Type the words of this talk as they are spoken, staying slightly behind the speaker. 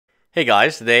Hey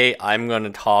guys, today I'm going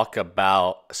to talk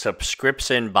about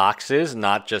subscription boxes,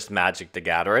 not just Magic the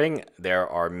Gathering. There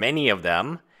are many of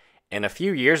them, and a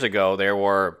few years ago there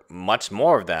were much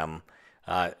more of them.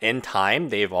 In time,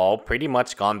 they've all pretty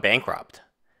much gone bankrupt.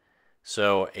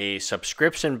 So a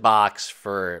subscription box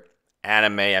for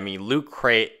anime, Loot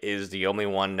Crate is the only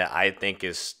one that I think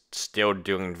is still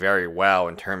doing very well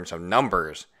in terms of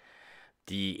numbers.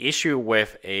 The issue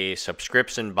with a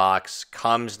subscription box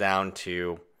comes down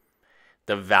to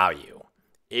the value.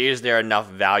 Is there enough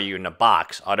value in the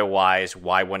box? Otherwise,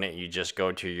 why wouldn't you just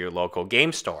go to your local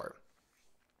game store?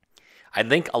 I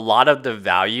think a lot of the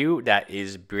value that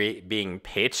is being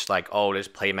pitched, like, oh, this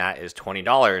playmat is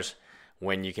 $20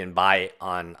 when you can buy it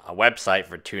on a website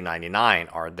for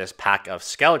 $2.99, or this pack of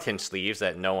skeleton sleeves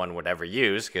that no one would ever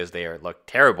use because look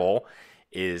terrible,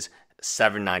 is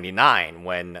 $7.99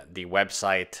 when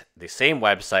the same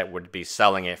website would be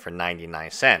selling it for 99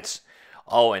 cents.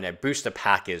 Oh, and a booster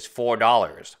pack is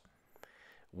 $4.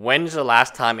 When's the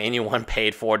last time anyone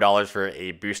paid $4 for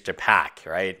a booster pack,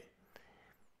 right?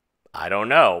 I don't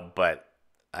know, but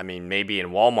maybe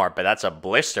in Walmart, but that's a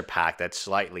blister pack that's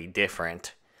slightly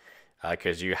different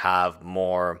because you have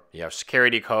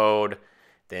security code,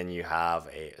 then you have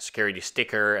a security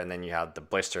sticker, and then you have the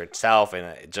blister itself, and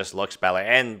it just looks better.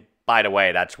 And by the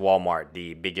way, that's Walmart,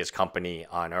 the biggest company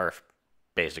on earth,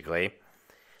 basically,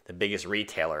 the biggest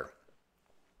retailer.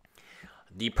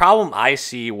 The problem I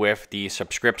see with the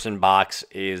subscription box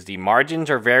is the margins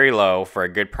are very low for a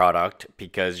good product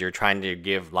because you're trying to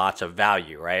give lots of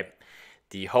value, right?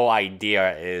 The whole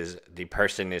idea is the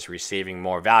person is receiving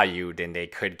more value than they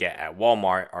could get at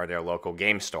Walmart or their local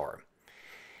game store.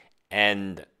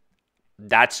 And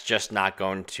that's just not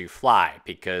going to fly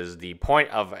because the point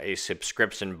of a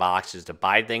subscription box is to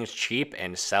buy things cheap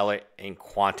and sell it in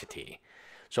quantity.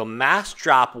 So mass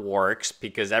drop works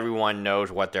because everyone knows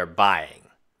what they're buying.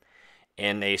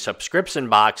 In a subscription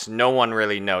box, no one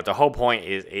really knows. The whole point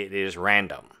is it is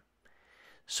random.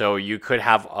 So you could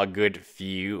have a good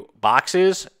few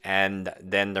boxes and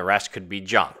then the rest could be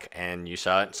junk. And you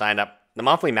sign up, the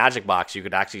monthly Magic box, you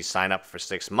could actually sign up for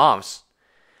 6 months.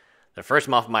 The first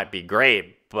month might be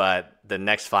great, but the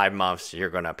next 5 months you're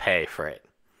going to pay for it.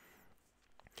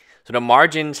 So the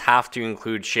margins have to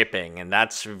include shipping, and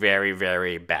that's very,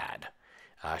 very bad.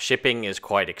 Shipping is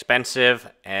quite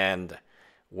expensive, and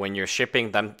when you're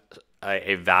shipping them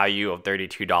a value of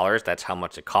 $32, that's how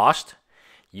much it costs.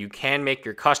 You can make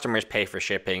your customers pay for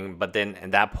shipping, but then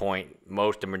at that point,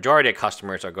 the majority of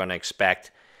customers are going to expect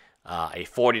a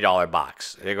 $40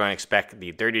 box. They're going to expect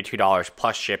the $32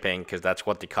 plus shipping because that's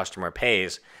what the customer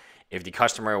pays. If the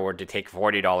customer were to take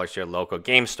 $40 to a local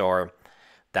game store,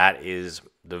 that is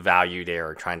the value they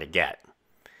are trying to get.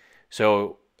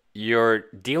 So you're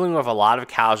dealing with a lot of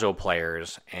casual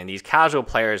players, and these casual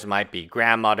players might be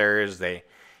grandmothers.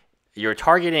 You're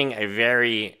targeting a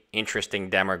very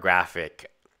interesting demographic.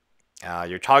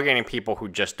 You're targeting people who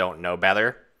just don't know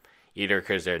better, either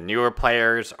because they're newer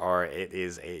players or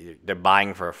they're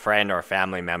buying for a friend or a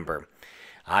family member.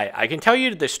 I can tell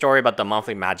you the story about the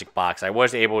monthly Magic box. I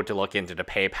was able to look into the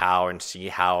PayPal and see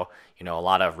how, a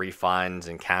lot of refunds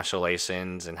and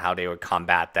cancellations and how they would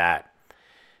combat that.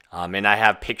 And I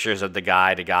have pictures of the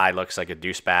guy. The guy looks like a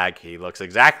douchebag. He looks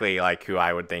exactly like who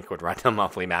I would think would run the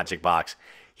monthly Magic box.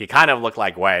 He kind of looked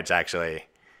like Wedge, actually.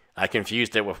 I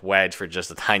confused it with Wedge for just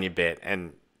a tiny bit,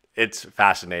 and it's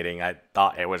fascinating. I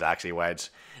thought it was actually Wedge.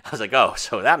 I was like, oh,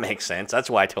 so that makes sense. That's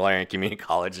why Tulare Community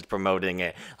College is promoting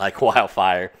it like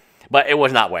wildfire. But it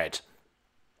was not Wedge.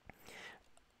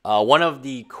 One of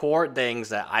the core things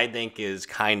that I think is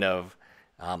kind of,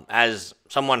 as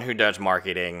someone who does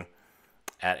marketing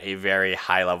at a very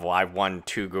high level, I've won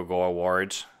 2 Google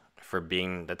Awards for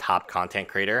being the top content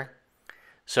creator.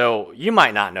 So you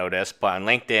might not know this, but on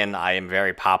LinkedIn, I am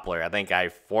very popular. I think I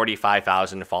have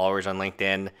 45,000 followers on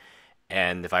LinkedIn.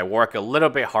 And if I work a little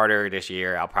bit harder this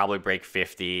year, I'll probably break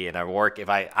 50. And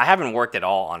I haven't worked at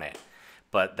all on it,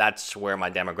 but that's where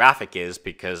my demographic is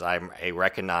because I'm a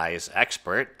recognized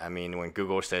expert. When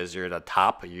Google says you're the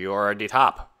top, you're the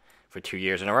top for 2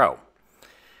 years in a row.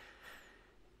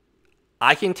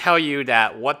 I can tell you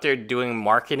that what they're doing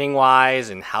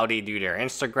marketing-wise and how they do their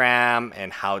Instagram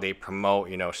and how they promote,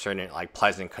 certain like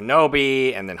Pleasant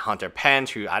Kenobi and then Hunter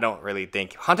Pence, who I don't really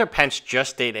think... Hunter Pence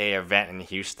just did an event in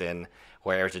Houston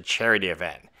where it was a charity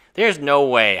event. There's no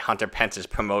way Hunter Pence is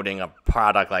promoting a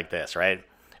product like this, right?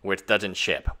 Which doesn't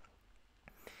ship.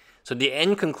 So the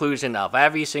end conclusion of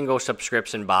every single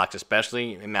subscription box,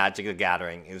 especially in Magic the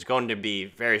Gathering, is going to be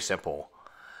very simple.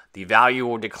 The value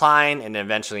will decline, and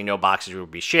eventually no boxes will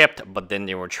be shipped, but then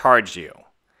they will charge you.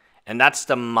 And that's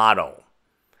the model.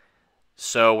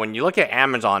 So when you look at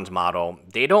Amazon's model,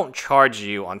 they don't charge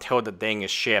you until the thing is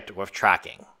shipped with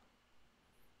tracking,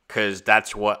 because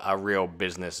that's what a real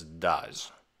business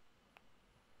does.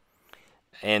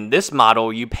 In this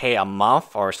model, you pay a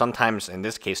month, or sometimes in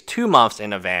this case 2 months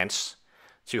in advance,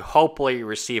 to hopefully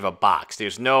receive a box.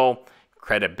 There's no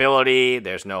credibility,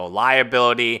 there's no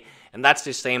liability, and that's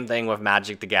the same thing with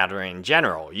Magic the Gathering in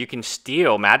general. You can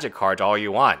steal Magic cards all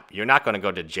you want. You're not going to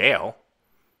go to jail.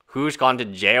 Who's gone to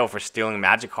jail for stealing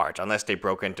Magic cards? Unless they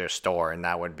broke into a store, and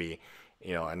that would be,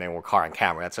 and they were caught on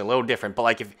camera. That's a little different. But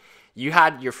like if you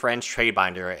had your friend's trade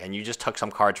binder and you just took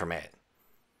some cards from it,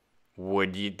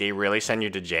 would they really send you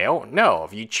to jail? No.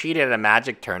 If you cheated at a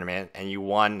Magic tournament and you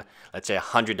won, let's say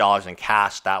 $100 in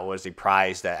cash, that was the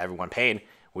prize that everyone paid,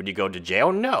 would you go to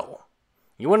jail? No.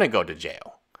 You wouldn't go to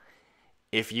jail.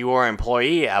 If you were an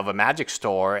employee of a Magic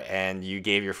store and you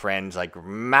gave your friends like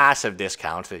massive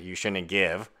discounts that you shouldn't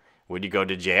give, would you go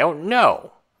to jail?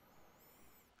 No.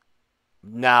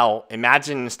 Now,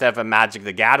 imagine instead of a Magic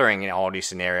the Gathering in all these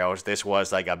scenarios, this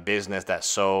was like a business that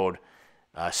sold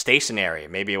stationery.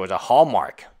 Maybe it was a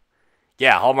Hallmark.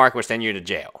 Yeah, Hallmark would send you to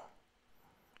jail.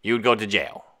 You would go to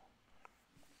jail.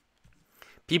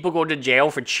 People go to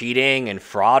jail for cheating and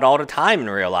fraud all the time in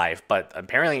real life, but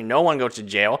apparently no one goes to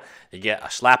jail. They get a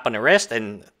slap on the wrist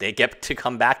and they get to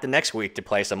come back the next week to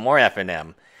play some more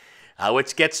F&M.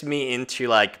 Which gets me into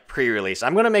like pre-release.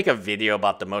 I'm going to make a video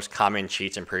about the most common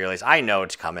cheats in pre-release. I know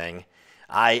it's coming.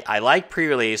 I like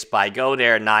pre-release, but I go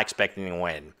there not expecting to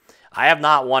win. I have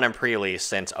not won in pre-release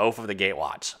since Oath of the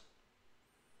Gatewatch.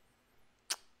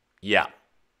 Yeah.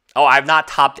 Oh, I've not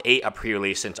topped 8 a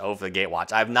pre-release since Oath of the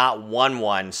Gatewatch. I've not won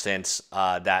one since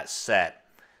that set.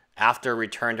 After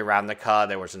Return to Ravnica,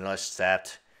 there was another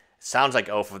set. It sounds like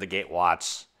Oath of the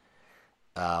Gatewatch.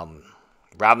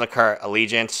 Ravnica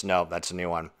Allegiance. No, that's a new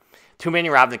one. Too many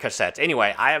Ravnica sets.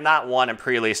 Anyway, I have not won a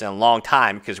pre-release in a long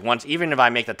time because even if I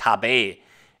make the top 8,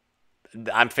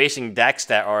 I'm facing decks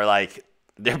that are like,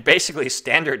 they're basically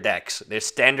standard decks. They're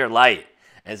standard light.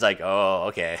 And it's like, oh,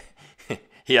 okay.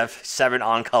 You have 7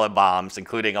 on-color bombs,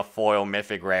 including a foil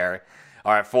mythic rare.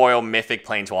 All right, foil mythic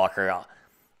planeswalker.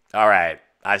 All right,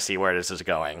 I see where this is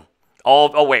going.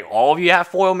 Oh, wait, all of you have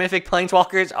foil mythic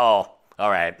planeswalkers? Oh,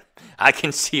 all right. I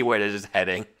can see where this is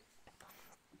heading.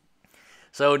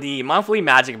 So the monthly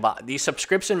Magic, the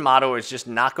subscription model is just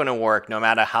not going to work no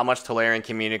matter how much Tolarian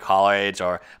Community College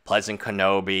or Pleasant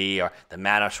Kenobi or the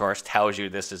Mana Source tells you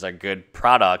this is a good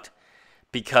product,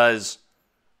 because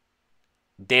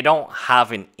they don't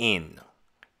have an in.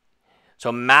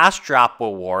 So Mass Drop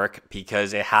will work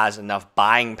because it has enough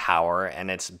buying power and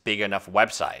it's big enough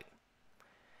website.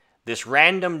 This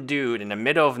random dude in the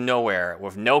middle of nowhere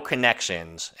with no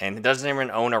connections and doesn't even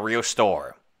own a real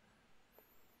store,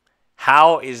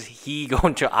 how is he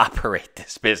going to operate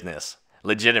this business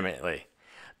legitimately?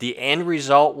 The end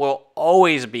result will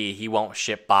always be he won't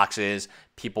ship boxes,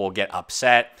 people will get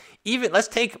upset. Even let's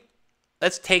take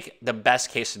the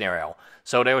best case scenario.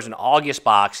 So there was an August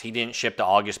box. He didn't ship the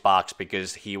August box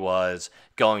because he was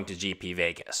going to GP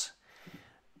Vegas.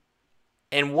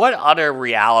 In what other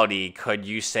reality could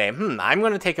you say, I'm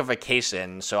going to take a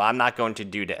vacation, so I'm not going to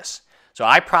do this? So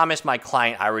I promised my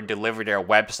client I would deliver their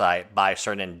website by a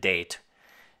certain date.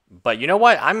 But you know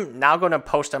what? I'm now going to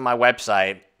post on my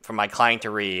website for my client to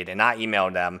read and not email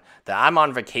them that I'm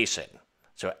on vacation.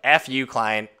 So F you,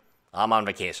 client, I'm on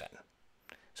vacation.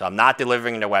 So I'm not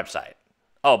delivering their website.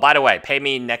 Oh, by the way, pay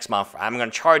me next month. I'm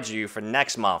going to charge you for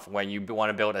next month when you want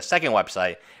to build a second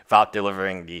website without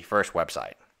delivering the first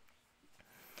website.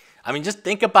 I mean, just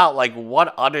think about like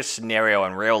what other scenario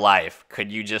in real life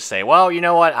could you just say, well, you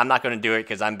know what? I'm not going to do it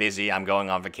because I'm busy. I'm going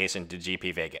on vacation to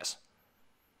GP Vegas.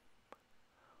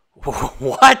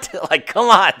 What? Like,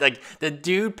 come on. Like, the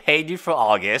dude paid you for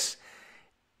August.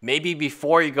 Maybe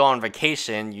before you go on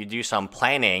vacation, you do some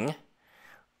planning.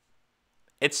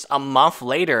 It's a month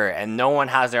later and no one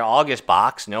has their August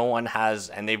box. No one has,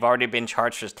 and they've already been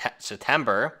charged for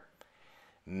September.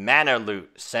 Mana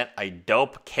Loot sent a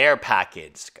dope care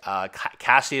package.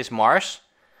 Cassius Marsh,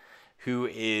 who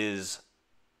is,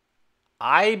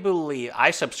 I believe, I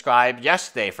subscribed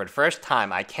yesterday for the first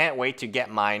time. I can't wait to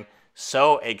get mine.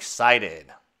 So excited.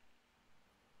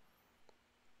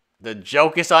 The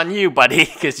joke is on you, buddy,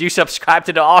 because you subscribed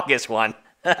to the August one.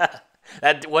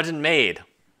 That wasn't made.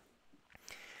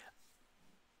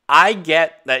 I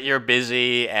get that you're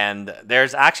busy, and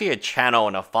there's actually a channel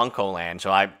in a Funko land, so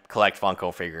I collect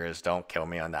Funko figures. Don't kill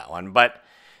me on that one. But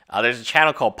there's a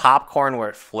channel called Popcorn Where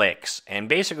It Flicks, and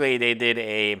basically they did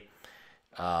a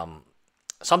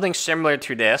something similar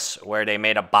to this, where they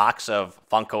made a box of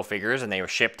Funko figures, and they were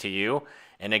shipped to you,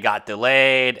 And it got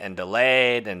delayed and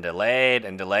delayed and delayed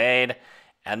and delayed.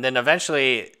 And then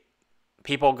eventually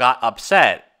people got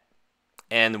upset.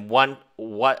 And once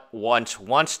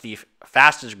the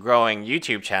fastest growing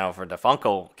YouTube channel for the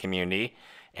Funko community,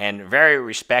 and very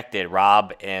respected,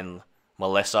 Rob and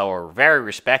Melissa were very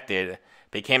respected,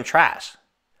 became trash.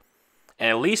 And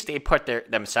at least they put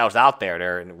themselves out there,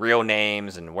 their real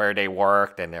names and where they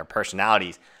worked and their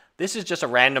personalities. This is just a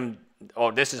random,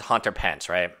 this is Hunter Pence,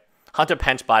 right? Hunter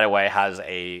Pence, by the way, has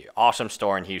a awesome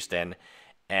store in Houston,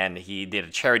 and he did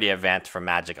a charity event for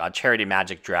Magic, a charity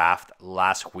Magic draft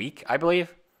last week, I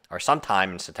believe, or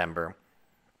sometime in September.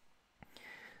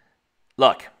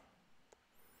 Look,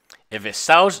 if it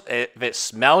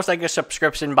smells like a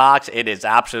subscription box, it is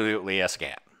absolutely a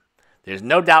scam. There's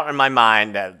no doubt in my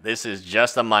mind that this is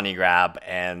just a money grab,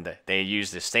 and they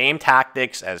use the same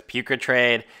tactics as Puka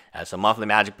Trade, as the monthly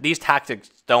Magic, but these tactics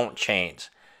don't change.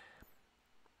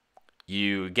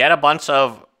 You get a bunch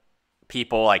of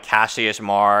people like Cassius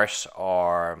Marsh,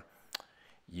 or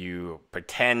you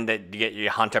pretend that you get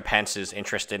your Hunter Pence is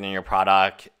interested in your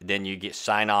product, then you get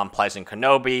sign on Pleasant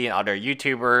Kenobi and other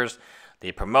YouTubers,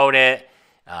 they promote it.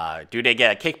 Do they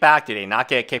get a kickback? Do they not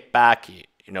get a kickback?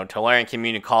 You know, Tolarian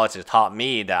Community College has taught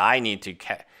me that I need to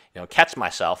catch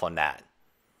myself on that.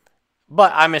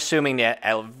 But I'm assuming that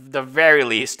at the very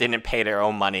least didn't pay their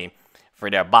own money for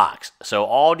their box. So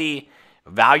all the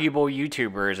valuable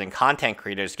YouTubers and content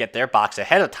creators get their box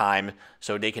ahead of time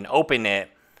so they can open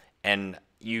it and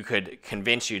you could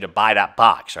convince you to buy that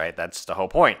box, right? That's the whole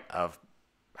point of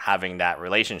having that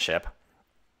relationship.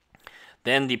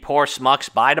 Then the poor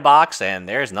smucks buy the box and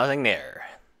there's nothing there.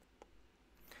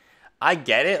 I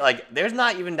get it. Like, there's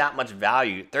not even that much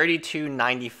value.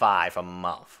 $32.95 a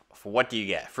month. For what do you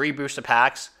get? Free booster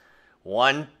packs,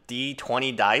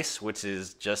 1D20 dice, which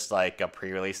is just like a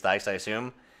pre-release dice, I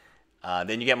assume.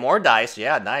 Then you get more dice.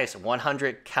 Yeah, nice.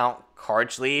 100 count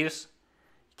card sleeves,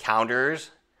 counters,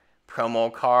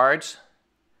 promo cards,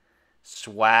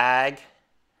 swag.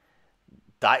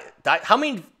 How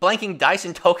many blanking dice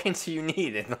and tokens do you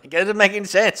need? It doesn't make any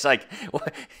sense. Like,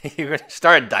 what, you're going to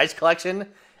start a dice collection?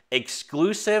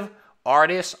 Exclusive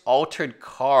artist altered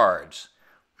cards.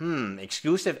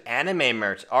 Exclusive anime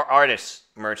artist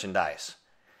merchandise.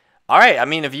 All right, I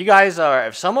mean,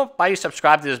 if somebody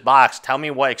subscribed to this box, tell me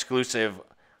what exclusive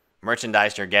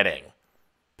merchandise you're getting.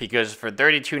 Because for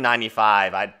 $32.95,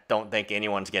 I don't think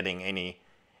anyone's getting any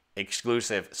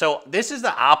exclusive. So this is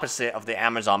the opposite of the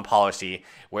Amazon policy,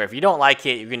 where if you don't like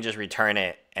it, you can just return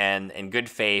it. And in good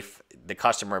faith, the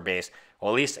customer base, or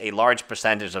at least a large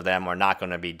percentage of them, are not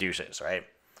going to be deuces, right?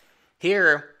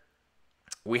 Here,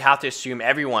 we have to assume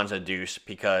everyone's a deuce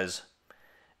because,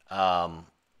 man,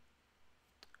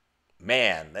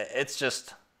 it's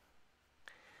just,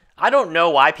 I don't know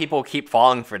why people keep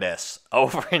falling for this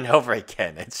over and over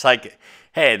again. It's like,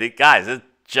 hey, guys, it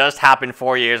just happened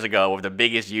 4 years ago with the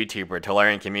biggest YouTuber,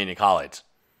 Tolarian Community College.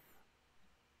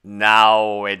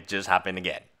 Now it just happened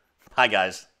again. Bye,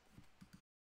 guys.